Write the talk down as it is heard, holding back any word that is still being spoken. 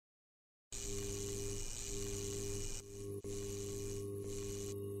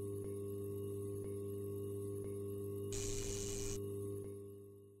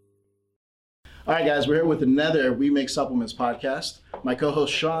All right, guys, we're here with another We Make Supplements podcast. My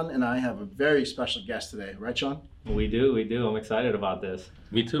co-host Sean and I have a very special guest today. Right, Sean? We do. I'm excited about this.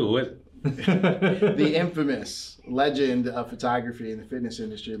 Me too. What? The infamous legend of photography in the fitness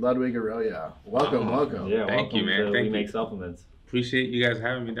industry, Ludwig Arroyo. Welcome. Yeah, Thank you, man. We Make Supplements. Appreciate you guys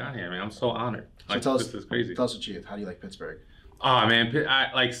having me down here, man. I'm so honored. This is crazy. Tell us what you do. How do you like Pittsburgh? Oh, man.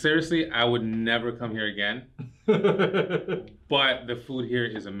 Seriously, I would never come here again. But the food here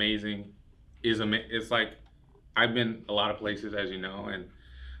is amazing. It's like, I've been a lot of places, as you know, and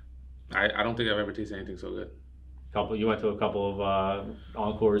I don't think I've ever tasted anything so good. You went to a couple of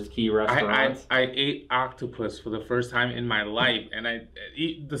Encore's key restaurants. I ate octopus for the first time in my life, and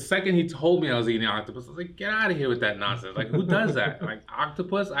the second he told me I was eating octopus, I was like, get out of here with that nonsense. Like, who does that? Like,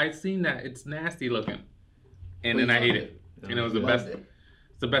 octopus? I've seen that. It's nasty looking. And then I ate it. And it was the best. It's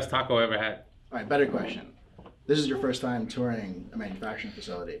the best taco I ever had. All right, better question. This is your first time touring a manufacturing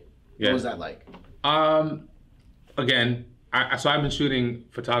facility. Yeah. What was that like? Again, so I've been shooting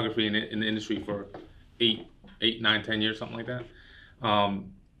photography in the industry for 8, 9, 10 years, something like that.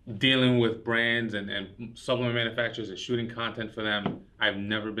 Dealing with brands and supplement manufacturers and shooting content for them. I've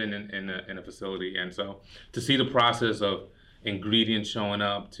never been in a facility, and so to see the process of ingredients showing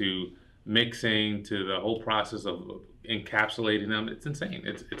up to mixing to the whole process of encapsulating them, it's insane.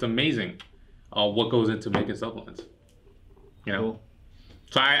 It's amazing what goes into making supplements. You know. Cool.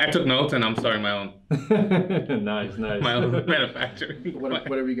 So I took notes, and I'm starting my own. Nice. My own manufacturing. What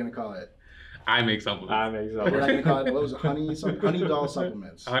are we gonna call it? I make supplements. We're not gonna call it. What was it? Honey doll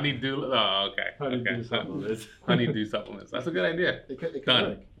supplements. Honeydew. Oh, okay. Honeydew supplements. Honeydew supplements. That's a good idea. It could Done.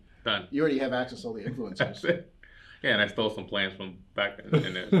 work. Done. You already have access to all the That's influencers. it. Yeah, and I stole some plants from back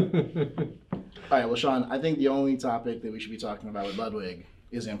in there. All right, well, Sean, I think the only topic that we should be talking about with Ludwig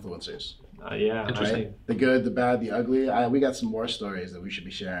is influencers. Yeah. Interesting. Right? The good, the bad, the ugly. We got some more stories that we should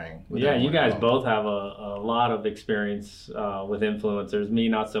be sharing. With Yeah, you everyone guys at home. both have a lot of experience with influencers. Me,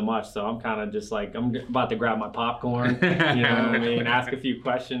 not so much. So I'm kind of just like, I'm about to grab my popcorn, you know what I mean? Ask a few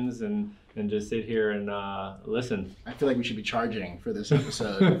questions and just sit here and listen. I feel like we should be charging for this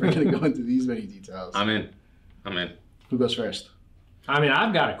episode if we're going to go into these many details. I'm in. Who goes first? I mean,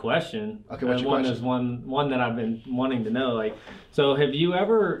 I've got a question. Okay, what's your one question? is one that I've been wanting to know. Like, so have you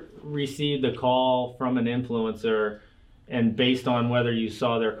ever received a call from an influencer, and based on whether you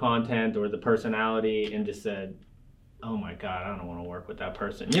saw their content or the personality, and just said, "Oh my God, I don't want to work with that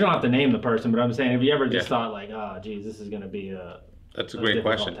person." You don't have to name the person, but I'm saying, have you ever just thought like, "Oh, geez, this is going to be That's a great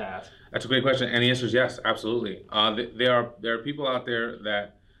question. task." That's a great question, and the answer is yes, absolutely. There are people out there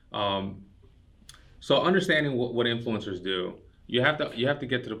that so understanding what influencers do, you have to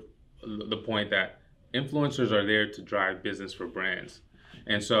get to the point that influencers are there to drive business for brands,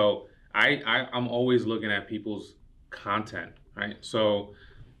 and so I'm always looking at people's content, right? So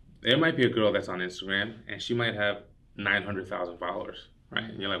there might be a girl that's on Instagram and she might have 900,000 followers, right?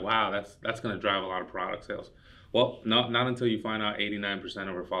 And you're like, wow, that's going to drive a lot of product sales. Well, not until you find out 89%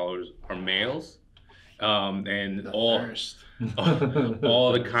 of her followers are males. And all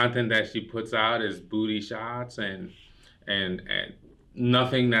the content that she puts out is booty shots and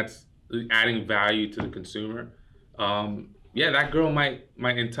nothing that's adding value to the consumer. That girl might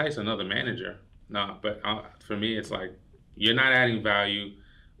entice another manager. No, but for me, it's like, you're not adding value.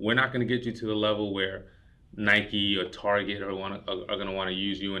 We're not going to get you to the level where Nike or Target are going to want to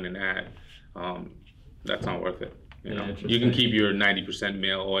use you in an ad. That's not worth it. You know, you can keep your 90%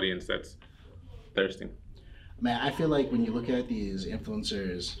 male audience that's thirsty. Man, I feel like when you look at these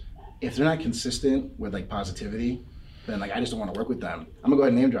influencers, if they're not consistent with like positivity, then like I just don't want to work with them. I'm gonna go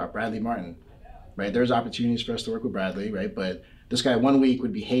ahead and name drop Bradley Martin, right? There's opportunities for us to work with Bradley, right? But this guy 1 week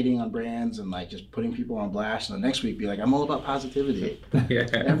would be hating on brands and like just putting people on blast, and the next week be like, I'm all about positivity. Yeah.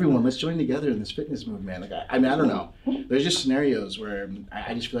 Everyone, let's join together in this fitness movement. Like I mean, I don't know. There's just scenarios where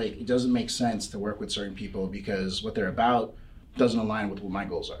I just feel like it doesn't make sense to work with certain people because what they're about doesn't align with what my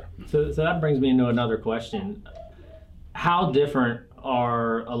goals are. So that brings me into another question. How different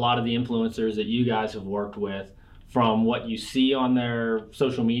are a lot of the influencers that you guys have worked with from what you see on their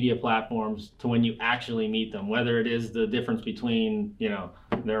social media platforms to when you actually meet them? Whether it is the difference between, you know,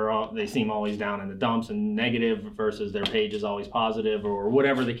 they seem always down in the dumps and negative versus their page is always positive, or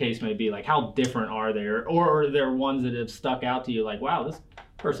whatever the case may be. Like, how different are they? Or are there ones that have stuck out to you like, wow, this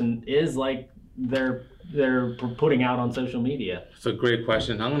person is like they're putting out on social media? It's a great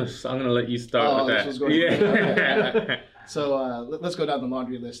question. I'm gonna let you start with that. This was going Yeah. So let's go down the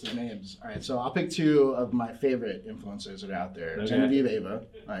laundry list of names. All right, so I'll pick two of my favorite influencers that are out there. Okay. Genevieve Ava.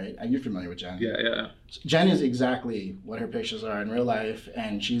 All right, are you familiar with Jen? Yeah. Jen is exactly what her pictures are in real life,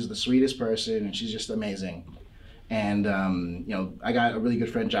 and she's the sweetest person, and she's just amazing. And I got a really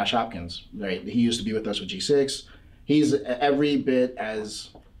good friend, Josh Hopkins. Right, he used to be with us with G6. He's every bit as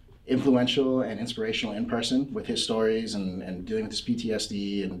influential and inspirational in person with his stories and dealing with his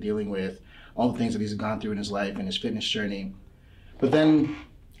PTSD and dealing with all the things that he's gone through in his life and his fitness journey. But then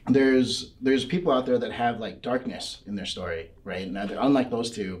there's people out there that have like darkness in their story, right? Now they're unlike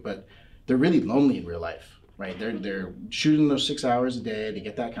those two, but they're really lonely in real life, right? They're shooting those 6 hours a day to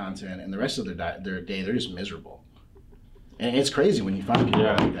get that content, and the rest of their day they're just miserable. And it's crazy when you find people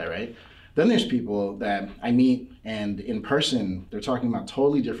like that, right? Then there's people that I meet, and in person they're talking about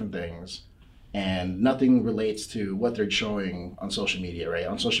totally different things, and nothing relates to what they're showing on social media, right?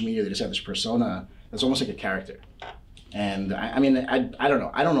 On social media, they just have this persona that's almost like a character. And I don't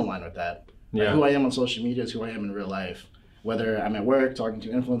know. I don't align with that. Yeah. Like, who I am on social media is who I am in real life. Whether I'm at work, talking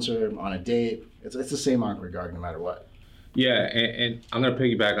to an influencer, on a date, it's the same awkward garg no matter what. Yeah, and I'm going to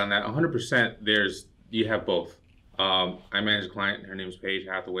piggyback on that. 100%, you have both. I manage a client. Her name is Paige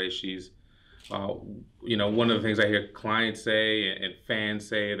Hathaway. She's, one of the things I hear clients say and fans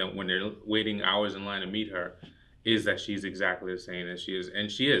say that when they're waiting hours in line to meet her is that she's exactly the same as she is. And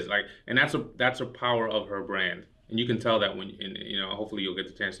she is. And that's a power of her brand. And you can tell that hopefully you'll get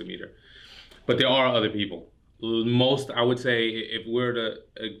the chance to meet her. But there are other people. Most, I would say, if we're to,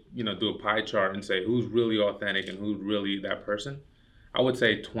 do a pie chart and say who's really authentic and who's really that person, I would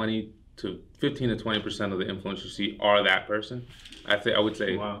say 15 to 20% of the influencers you see are that person. I would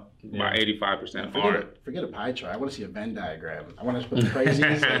say wow. about 85% aren't. Forget a pie chart. I want to see a Venn diagram. I want to put the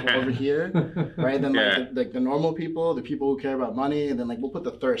crazies over here, right? And then the normal people, the people who care about money, and then we'll put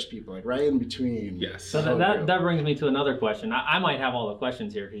the thirst people right in between. Yes. So that brings me to another question. I might have all the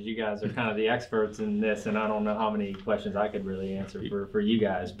questions here because you guys are kind of the experts in this, and I don't know how many questions I could really answer for you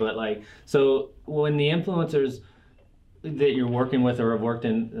guys. But so when the influencers that you're working with or have worked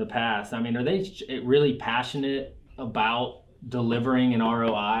in the past, are they really passionate about delivering an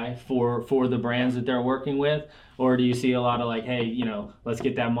ROI for the brands that they're working with? Or do you see a lot of hey, let's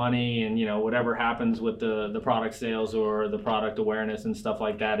get that money and whatever happens with the product sales or the product awareness and stuff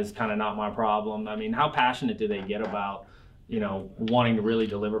like that is kind of not my problem? How passionate do they get about wanting to really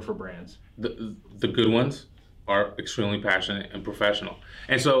deliver for brands? The good ones are extremely passionate and professional.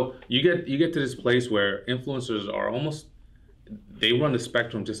 And so you get to this place where influencers are almost, they run the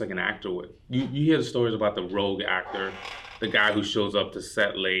spectrum just like an actor would. You hear the stories about the rogue actor, the guy who shows up to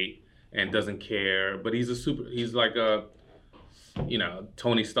set late and doesn't care, but he's like a,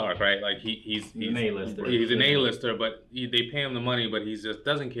 Tony Stark, right? He's an A-lister. He's an A-lister, but they pay him the money, but he just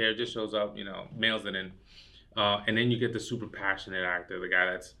doesn't care, just shows up, mails it in. And then you get the super passionate actor, the guy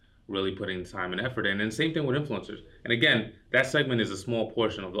that's really putting time and effort in. And same thing with influencers. And again, that segment is a small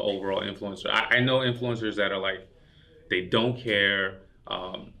portion of the overall influencer. I know influencers that are they don't care.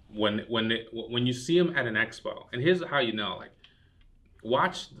 When you see them at an expo, and here's how you know,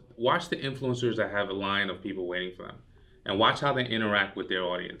 watch the influencers that have a line of people waiting for them, and watch how they interact with their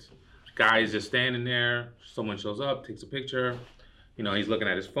audience. Guy's just standing there, someone shows up, takes a picture, he's looking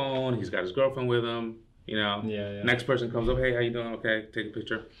at his phone, he's got his girlfriend with him, Next person comes up, hey, how you doing? Okay, take a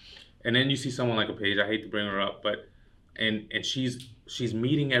picture. And then you see someone like a Paige, I hate to bring her up, but and she's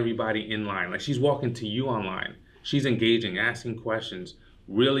meeting everybody in line, she's walking to you online. She's engaging, asking questions,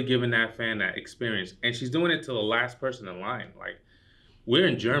 really giving that fan that experience. And she's doing it to the last person in line. We're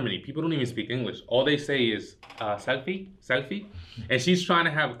in Germany. People don't even speak English. All they say is selfie. And she's trying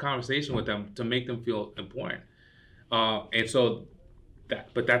to have a conversation with them to make them feel important. And so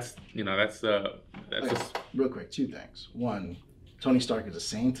that's real quick, two things. One, Tony Stark is a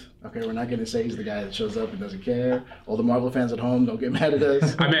saint. Okay, we're not going to say he's the guy that shows up and doesn't care. All the Marvel fans at home, don't get mad at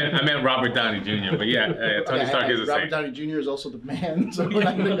us. I meant Robert Downey Jr. But Tony Stark is a saint. Robert Downey Jr. is also the man, so we're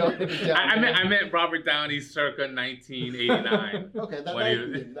not going to go ahead and I meant Robert Downey circa 1989. Okay,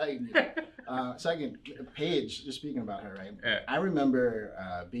 that second, Paige, just speaking about her, right? Yeah. I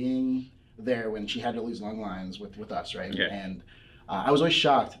remember being there when she had all these long lines with us, right? Yeah. And I was always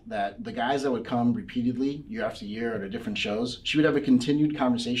shocked that the guys that would come repeatedly, year after year, at different shows, she would have a continued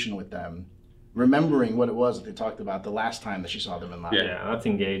conversation with them, remembering what it was that they talked about the last time that she saw them in line. Yeah, that's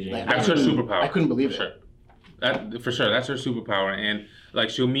engaging. That's her superpower. I couldn't believe it. Sure. For sure, that's her superpower.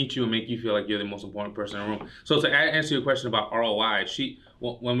 And she'll meet you and make you feel like you're the most important person in the room. So to answer your question about ROI,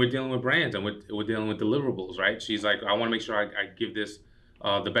 when we're dealing with brands and we're dealing with deliverables, right? She's like, I want to make sure I give this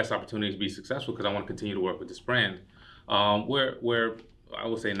the best opportunity to be successful because I want to continue to work with this brand. Where I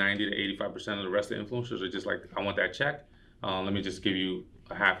would say 90 to 85% of the rest of the influencers are just I want that check. Let me just give you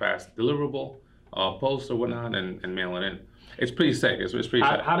a half-assed deliverable, post or whatnot, and mail it in. It's pretty sick. It's pretty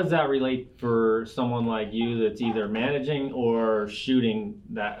sick. How does that relate for someone like you that's either managing or shooting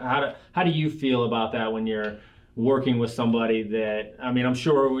that? How do you feel about that when working with somebody that, I mean, I'm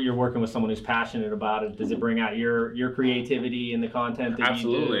sure you're working with someone who's passionate about it. Does it bring out your creativity in the content that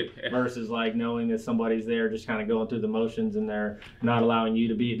Absolutely. you do versus like knowing that somebody's there just kind of going through the motions and they're not allowing you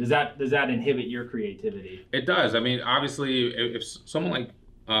to be? Does that inhibit your creativity? It does. I mean, obviously, if someone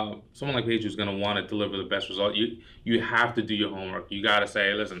like Paige is going to want to deliver the best result, you have to do your homework. You got to say,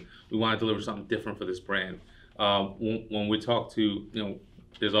 hey, listen, we want to deliver something different for this brand. When we talk to,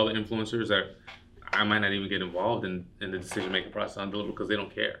 there's other influencers that I might not even get involved in the decision-making process on delivery because they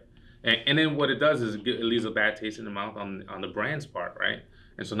don't care. And then what it does is it leaves a bad taste in the mouth on the brand's part, right?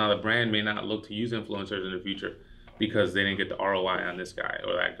 And so now the brand may not look to use influencers in the future because they didn't get the ROI on this guy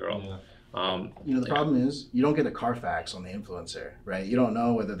or that girl. Yeah. The problem is you don't get a Carfax on the influencer, right? You don't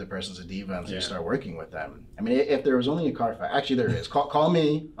know whether the person's a diva until you start working with them. I mean, if there was only a Carfax, actually there is. Call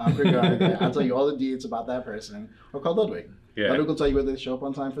me on Krigard. I'll tell you all the deeds about that person. Or call Ludwig. Yeah. Ludwig will tell you whether they show up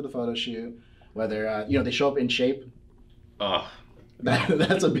on time for the photo shoot, whether they show up in shape.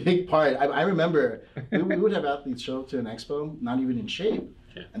 That's a big part. I remember we would have athletes show up to an expo not even in shape.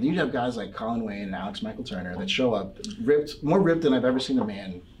 Yeah. And then you'd have guys like Colin Wayne and Alex Michael Turner that show up more ripped than I've ever seen a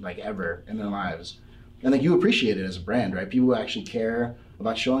man like ever in their lives. And like you appreciate it as a brand, right? People who actually care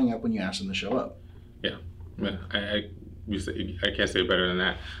about showing up when you ask them to show up. Yeah, I can't say it better than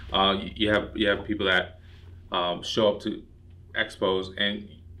that. You have people that show up to expos and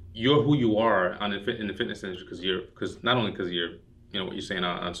you're who you are in the fitness industry because not only because of your what you're saying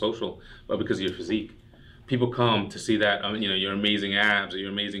on social, but because of your physique. People come to see that your amazing abs or your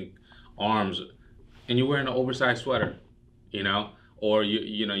amazing arms, and you're wearing an oversized sweater, or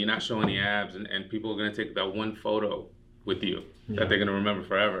you're not showing the abs, and people are gonna take that one photo with you that they're gonna remember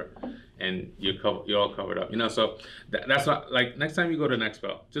forever, and you're all covered up, So that's what, like, next time you go to an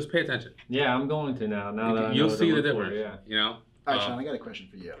expo, just pay attention. Yeah, I'm going to now. Now that I know you'll what to see the look difference. for, yeah. All right, Sean, I got a question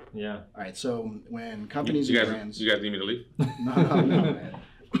for you. Yeah. All right, so when companies you and guys, brands... You guys need me to leave? No, man.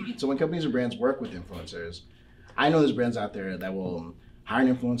 So when companies and brands work with influencers, I know there's brands out there that will hire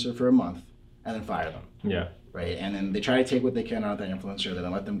an influencer for a month and then fire them. Yeah. Right, and then they try to take what they can out of that influencer, then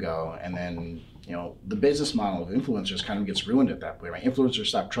let them go, and then the business model of influencers kind of gets ruined at that point, right? Influencers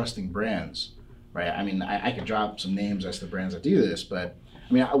stop trusting brands, right? I mean, I could drop some names as the brands that do this, but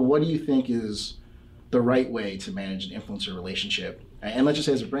I mean, what do you think is the right way to manage an influencer relationship? And let's just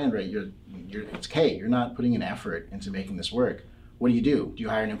say as a brand, right, it's okay, you're not putting an effort into making this work. What do? Do you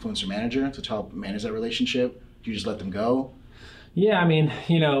hire an influencer manager to help manage that relationship? Do you just let them go? Yeah, I mean,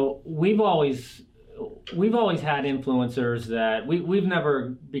 we've always had influencers that we've never,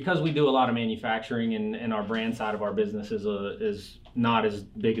 because we do a lot of manufacturing and our brand side of our business is not as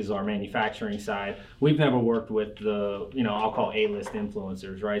big as our manufacturing side. We've never worked with the, I'll call A-list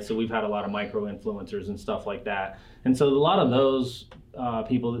influencers, right? So we've had a lot of micro influencers and stuff like that. And so a lot of those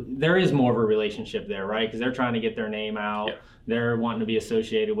people, there is more of a relationship there, right? Because they're trying to get their name out. Yeah. They're wanting to be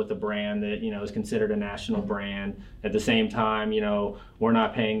associated with a brand that, is considered a national brand. At the same time, we're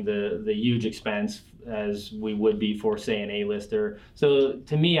not paying the huge expense as we would be for, say, an A-lister. So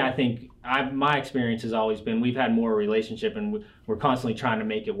to me, I think my experience has always been we've had more relationship, and we're constantly trying to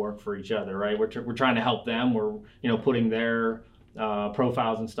make it work for each other, right? We're trying to help them. We're putting their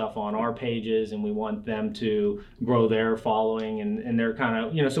profiles and stuff on our pages, and we want them to grow their following, and they're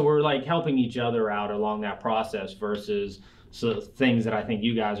kind of so we're like helping each other out along that process versus things that I think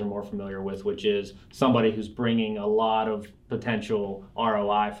you guys are more familiar with, which is somebody who's bringing a lot of potential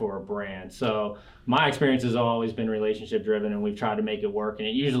ROI for a brand. So my experience has always been relationship driven, and we've tried to make it work, and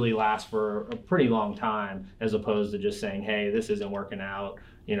it usually lasts for a pretty long time, as opposed to just saying, hey, this isn't working out,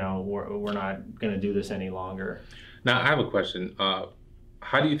 we're not going to do this any longer. Now I have a question.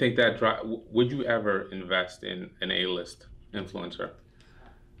 How do you think that would you ever invest in an A-list influencer?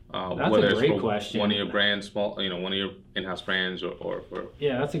 That's a great question. One of your brands, one of your in-house brands, or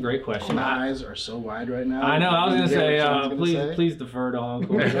yeah, that's a great question. My eyes are so wide right now. I know. I was gonna say, please defer to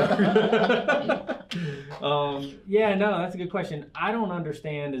Encore. Yeah, no, that's a good question. I don't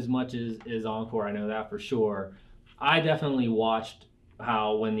understand as much as Encore. I know that for sure. I definitely watched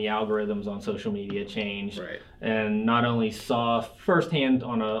how when the algorithms on social media changed, right, and not only saw firsthand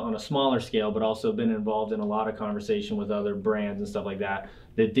on a smaller scale, but also been involved in a lot of conversation with other brands and stuff like that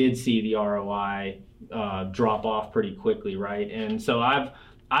did see the ROI drop off pretty quickly, right? And so I've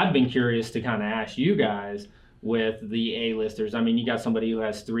been curious to kind of ask you guys with the A-listers. I mean, you got somebody who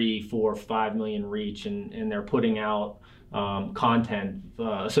has 3, 4, 5 million reach, and they're putting out content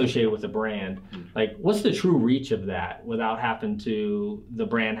associated with the brand. Like, what's the true reach of that without the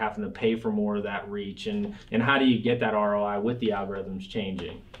brand having to pay for more of that reach, and how do you get that ROI with the algorithms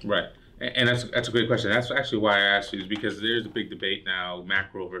changing? Right. And that's a great question. That's actually why I asked you, is because there's a big debate now,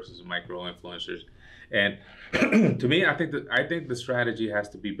 macro versus micro influencers. And to me, I think the strategy has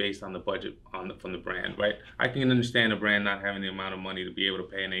to be based on the budget from the brand, right? I can understand a brand not having the amount of money to be able to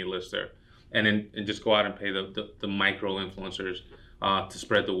pay an A-lister, and just go out and pay the micro influencers to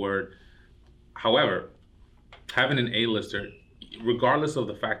spread the word. However, having an A-lister, regardless of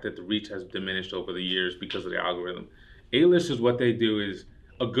the fact that the reach has diminished over the years because of the algorithm, A-listers, what they do is,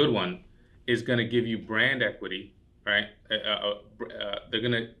 a good one is going to give you brand equity, right? They're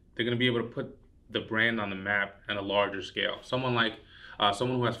gonna be able to put the brand on the map at a larger scale. Someone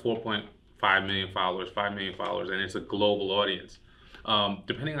who has 4.5 million followers, 5 million followers, and it's a global audience.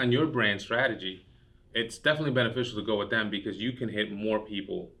 Depending on your brand strategy, it's definitely beneficial to go with them because you can hit more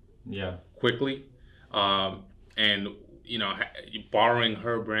people quickly. And borrowing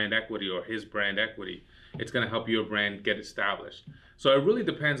her brand equity or his brand equity, it's going to help your brand get established. So it really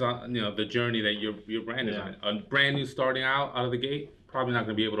depends on the journey that your brand is on. A brand new starting out of the gate, probably not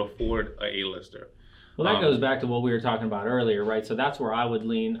going to be able to afford a A-lister. Well, that goes back to what we were talking about earlier, right? So that's where I would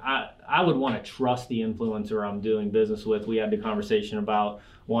lean. I would want to trust the influencer I'm doing business with. We had the conversation about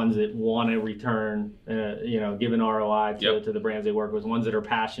ones that want to return, give an ROI to the brands they work with, ones that are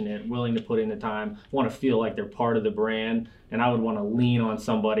passionate, willing to put in the time, want to feel like they're part of the brand. And I would want to lean on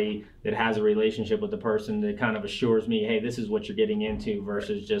somebody that has a relationship with the person that kind of assures me, hey, this is what you're getting into,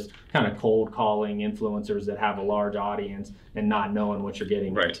 versus just kind of cold calling influencers that have a large audience and not knowing what you're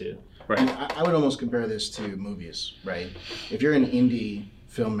getting into. Right. And I would almost compare this to movies, right? If you're an indie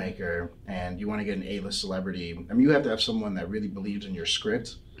filmmaker and you want to get an A-list celebrity, I mean, you have to have someone that really believes in your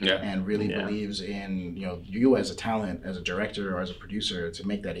script and really believes in you as a talent, as a director or as a producer to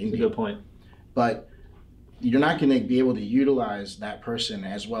make that indie. That's a good point. But you're not going to be able to utilize that person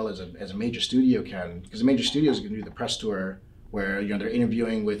as well as a major studio can, because a major studio is going to do the press tour where they're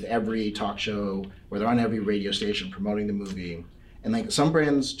interviewing with every talk show, where they're on every radio station promoting the movie, and like some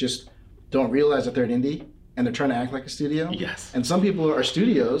brands just don't realize that they're an indie and they're trying to act like a studio. Yes. And some people are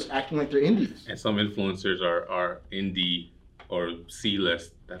studios acting like they're indies. And some influencers are indie or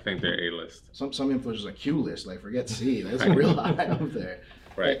C-list. I think they're A-list. Some influencers are Q-list, like forget C. That's real high up there.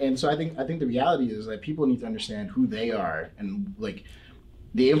 Right. And so I think the reality is that people need to understand who they are, and like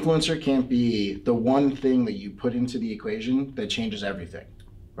the influencer can't be the one thing that you put into the equation that changes everything.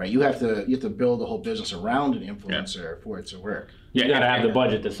 Right? You have to build a whole business around an influencer for it to work. You got to have the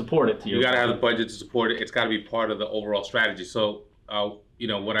budget to support it. You got to have the budget to support it. It's got to be part of the overall strategy. So,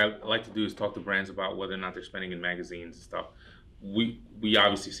 what I like to do is talk to brands about whether or not they're spending in magazines and stuff. We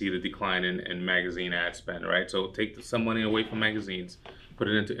obviously see the decline in magazine ad spend, right? So take some money away from magazines, put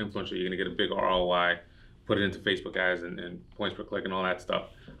it into influencer. You're going to get a big ROI. Put it into Facebook ads and points per click and all that stuff.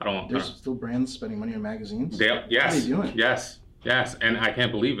 There's still brands spending money on magazines? Yes. What are they doing? Yes, and I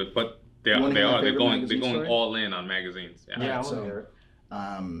can't believe it, but they're going all in on magazines. Yeah, so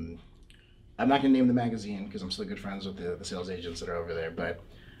I'm not going to name the magazine because I'm still good friends with the sales agents that are over there, but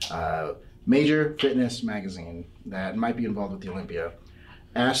major fitness magazine that might be involved with the Olympia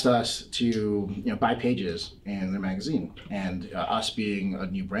asked us to buy pages in their magazine, and us being a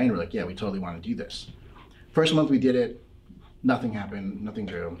new brand, we're like, yeah, we totally want to do this. First month we did it, nothing happened, nothing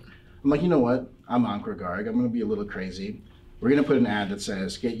grew. I'm like, you know what? I'm Ankur Garg. I'm going to be a little crazy. We're going to put an ad that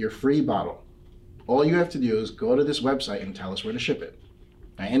says, get your free bottle. All you have to do is go to this website and tell us where to ship it.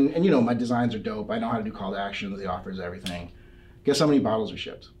 And my designs are dope. I know how to do call to actions, the offers, everything. Guess how many bottles we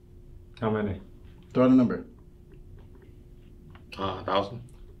shipped? How many? Throw out a number. 1,000.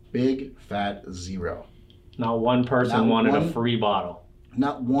 Big fat 0. Not one person wanted a free bottle.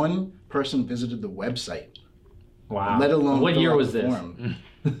 Not one person visited the website. Wow. Let alone what year was this?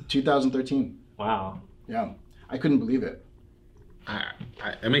 2013. Wow. Yeah. I couldn't believe it.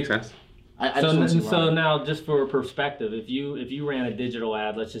 It makes sense. So now, just for perspective, if you ran a digital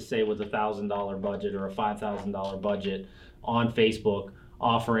ad, let's just say with $1,000 budget or a $5,000 budget on Facebook,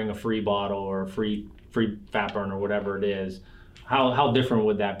 offering a free bottle or a free fat burn or whatever it is, how different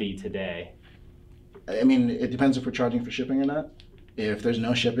would that be today? I mean, it depends if we're charging for shipping or not. If there's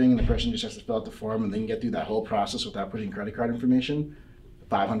no shipping and the person just has to fill out the form and then get through that whole process without putting credit card information,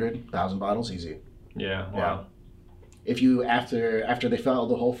 500, 1,000 bottles, easy. Yeah. Wow. Yeah. If you after they fill out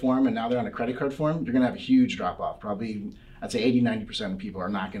the whole form and now they're on a credit card form, you're gonna have a huge drop off. Probably, I'd say 80-90% of people are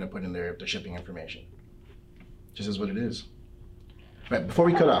not gonna put in their shipping information. Just is what it is. But before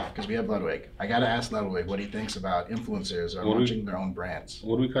we cut off, because we have Ludwig, I gotta ask Ludwig what he thinks about influencers or launching their own brands.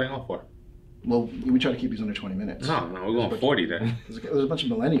 What are we cutting off for? Well, we try to keep these under 20 minutes. No, we're going 40 then. There's a bunch of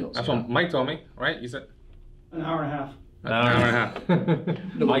millennials. That's what Mike told me, right? You said an hour and a half. An hour and a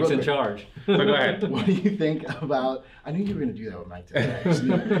half. Mike's in charge. So go ahead. What do you think about, I knew you were going to do that with Mike today.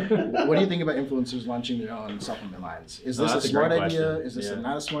 What do you think about influencers launching their own supplement lines? Is this a smart idea? Is this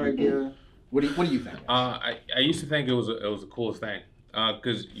not a smart idea? What do you think? I used to think it was the coolest thing,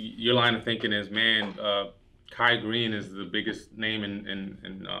 because your line of thinking is, man, Kai Green is the biggest name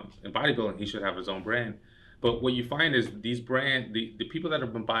in bodybuilding. He should have his own brand. But what you find is the people that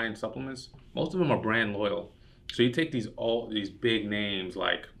have been buying supplements, most of them are brand loyal. So you take all these big names,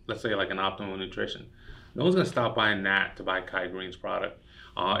 like let's say like an Optimal Nutrition. No one's gonna stop buying that to buy Kai Green's product.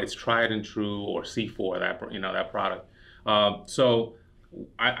 It's tried and true, or C4, that product. So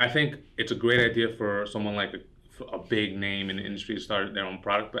I think it's a great idea for someone like a big name in the industry to start their own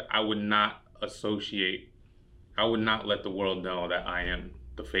product. But I would not let the world know that I am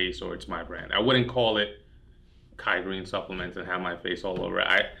the face or it's my brand. I wouldn't call it Kai Green Supplements and have my face all over it.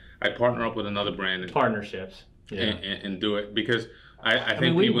 I partner up with another brand Partnerships. Yeah. and do it, because I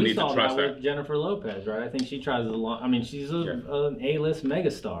think people need to trust that. With Jennifer Lopez, right? I think she tries to launch. I mean, she's an A-list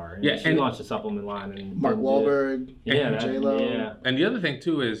megastar. And she launched a supplement line. And Mark Wahlberg, J-Lo. Yeah. And the other thing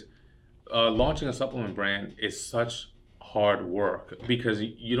too is launching a supplement brand is such hard work, because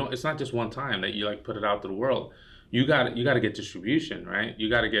you don't. It's not just one time that you like put it out to the world. You got to get distribution, right? You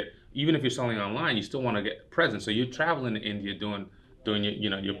got to get, even if you're selling online, you still want to get presence. So you're traveling to India doing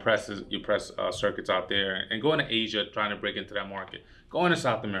your press circuits out there, and going to Asia trying to break into that market, going to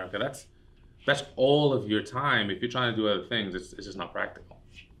South America. That's all of your time. If you're trying to do other things, it's just not practical.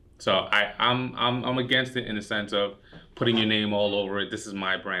 So I'm against it in the sense of putting your name all over it. This is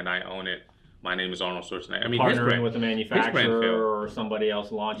my brand. I own it. My name is Arnold Schwarzenegger. I mean, partnering with a manufacturer or somebody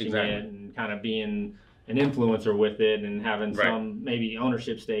else launching it, and kind of being an influencer with it, and having some maybe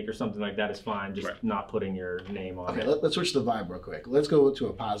ownership stake or something like that is fine. Just not putting your name on it. Okay, let's switch the vibe real quick. Let's go to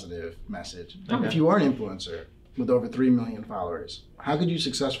a positive message. Okay. If you are an influencer with over 3 million followers, how could you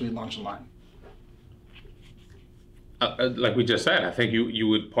successfully launch a line? Like we just said, I think you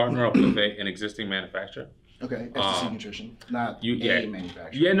would partner up with an existing manufacturer. Okay, STC Nutrition, not a manufacturer.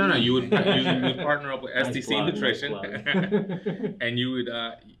 Yeah, no, you would partner up with STC Nutrition, and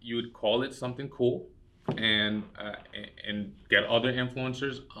you would call it something cool, and get other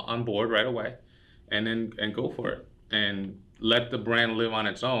influencers on board right away, and go for it, and let the brand live on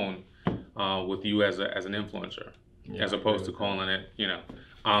its own with you as an influencer, as opposed to calling it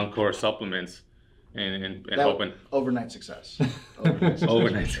Encore Supplements and hoping overnight success.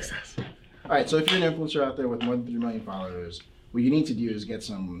 Overnight success. All right, so if you're an influencer out there with more than 3 million followers, what you need to do is get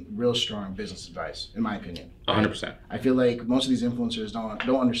some real strong business advice, in my opinion. 100%. I feel like most of these influencers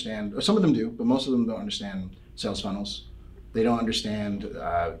don't understand, or some of them do, but most of them don't understand sales funnels. They don't understand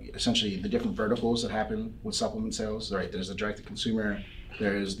essentially the different verticals that happen with supplement sales. Right? There's the direct-to-consumer,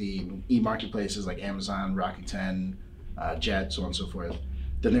 there's the e-marketplaces like Amazon, Rakuten, Jet, so on and so forth.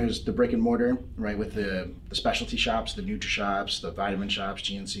 Then there's the brick and mortar, right, with the specialty shops, the Nutri shops, the vitamin shops,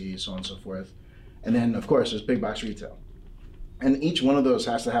 GNC, so on and so forth. And then, of course, there's big box retail. And each one of those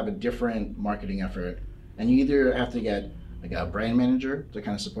has to have a different marketing effort. And you either have to get like a brand manager to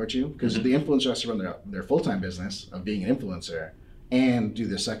kind of support you, because the influencer has to run their full-time business of being an influencer and do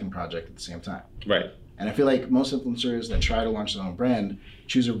their second project at the same time. Right. And I feel like most influencers that try to launch their own brand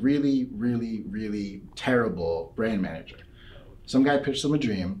choose a really, really, really terrible brand manager. Some guy pitched them a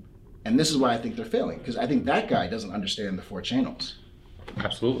dream, and this is why I think they're failing, because I think that guy doesn't understand the 4 channels.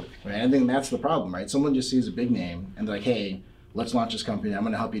 Absolutely. Right? I think that's the problem, right? Someone just sees a big name and they're like, hey, let's launch this company. I'm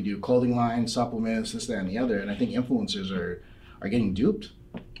going to help you do clothing lines, supplements, this, that, and the other. And I think influencers are getting duped.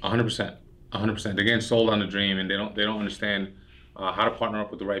 100%. 100%. They're getting sold on the dream, and they don't understand how to partner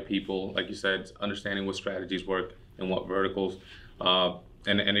up with the right people. Like you said, understanding what strategies work and what verticals, and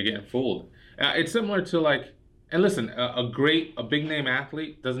they're getting fooled. It's similar to like, and listen, a big name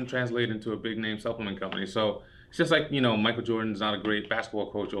athlete doesn't translate into a big name supplement company. So it's just like, Michael Jordan's not a great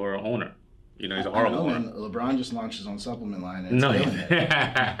basketball coach or owner. He's a horrible owner. LeBron just launched his own supplement line. And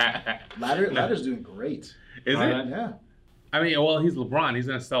Ladder's doing great. Is it? Yeah. I mean, well, he's LeBron. He's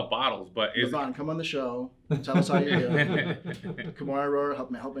going to sell bottles, but LeBron, come on the show. Tell us how you do. Kamara Roar,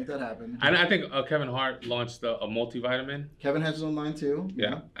 help make that happen. And I think Kevin Hart launched a multivitamin. Kevin has his own line too.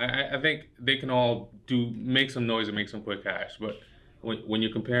 Yeah. I think they can all make some noise and make some quick cash. But when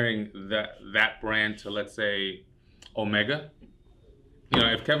you're comparing that brand to, let's say, Omega,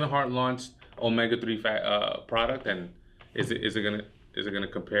 if Kevin Hart launched Omega-3 product, and is it gonna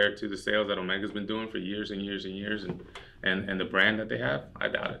compare to the sales that Omega's been doing for years and years and years, and the brand that they have? I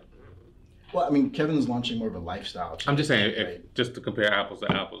doubt it. Well, I mean, Kevin's launching more of a lifestyle change. I'm just saying, just to compare apples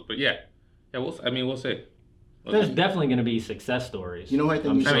to apples. But yeah, we'll see. There's definitely going to be success stories. You know what I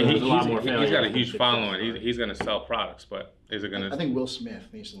think? He's got a huge following. He's going to sell products, but is it going to? I think Will Smith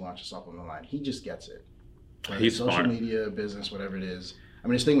needs to launch a supplement line. He just gets it. He's social smart. media, business, whatever it is. I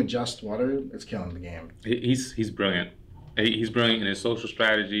mean, his thing with Just Water, it's killing the game. He's brilliant. He's brilliant in his social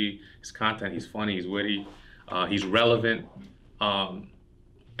strategy, his content. He's funny, he's witty, he's relevant.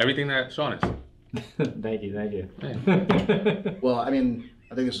 Everything that Sean is. Thank you. Well, I mean,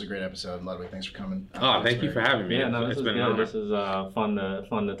 I think this was a great episode. Ludwig, thanks for coming. Thank you for having me. Yeah, no, this it's is been good. an honor. This is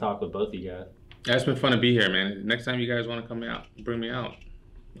fun to talk with both of you guys. Yeah, it's been fun to be here, man. Next time you guys want to come out, bring me out.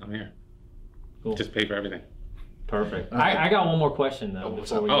 I'm here. Cool. Just pay for everything. Perfect. Okay. I got one more question though. what's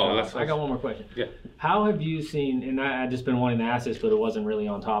Before we up? go. Let's- I got one more question. Yeah. How have you seen? And I just been wanting to ask this, but it wasn't really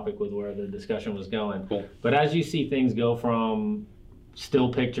on topic with where the discussion was going. Cool. But as you see things go from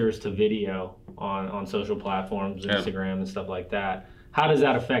still pictures to video on social platforms, Yeah. Instagram and stuff like that, how does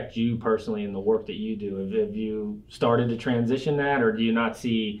that affect you personally in the work that you do? Have you started to transition that, or do you not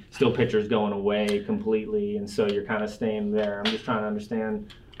see still pictures going away completely, and so you're kind of staying there? I'm just trying to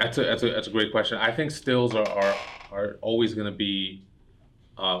understand. That's a great question. I think stills are always going to be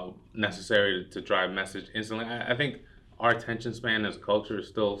necessary to drive message instantly. I think our attention span as a culture is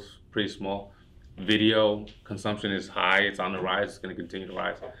still pretty small. Video consumption is high. It's on the rise. It's going to continue to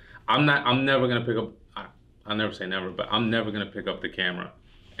rise. I'm never going to pick up. I'll never say never, but I'm never going to pick up the camera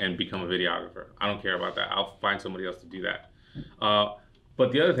and become a videographer. I don't care about that. I'll find somebody else to do that.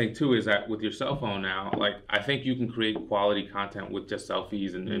 But the other thing too is that with your cell phone now, like I think you can create quality content with just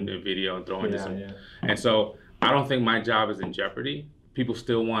selfies and video and throw into some. Yeah. And so I don't think my job is in jeopardy. People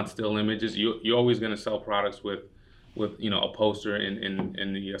still want still images. You're always going to sell products with a poster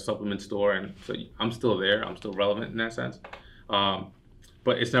in the supplement store, and so I'm still there. I'm still relevant in that sense.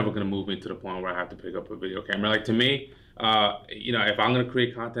 But it's never going to move me to the point where I have to pick up a video camera. Like to me, if I'm going to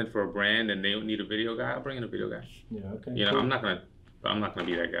create content for a brand and they need a video guy, I'll bring in a video guy. Yeah. Okay. You know, cool. I'm not gonna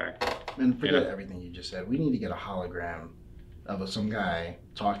be that guy. And forget everything you just said. We need to get a hologram of some guy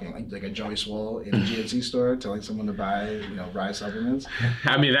talking, like a Joey Swoll in a GNC store telling someone to buy, Rise supplements.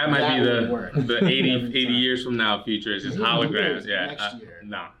 I mean, that might That would be work. the 80 Every time. years from now future is just holograms. Yeah. Next year.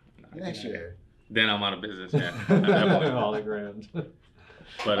 No. Next year. Then I'm out of business. Yeah. At that point. Holograms.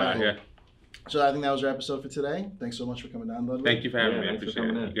 But Alright. yeah. So I think that was our episode for today. Thanks so much for coming down, Ludwig. Thank you for having Yeah, me. I thanks for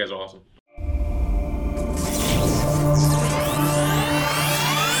appreciate coming it. in. You guys are awesome.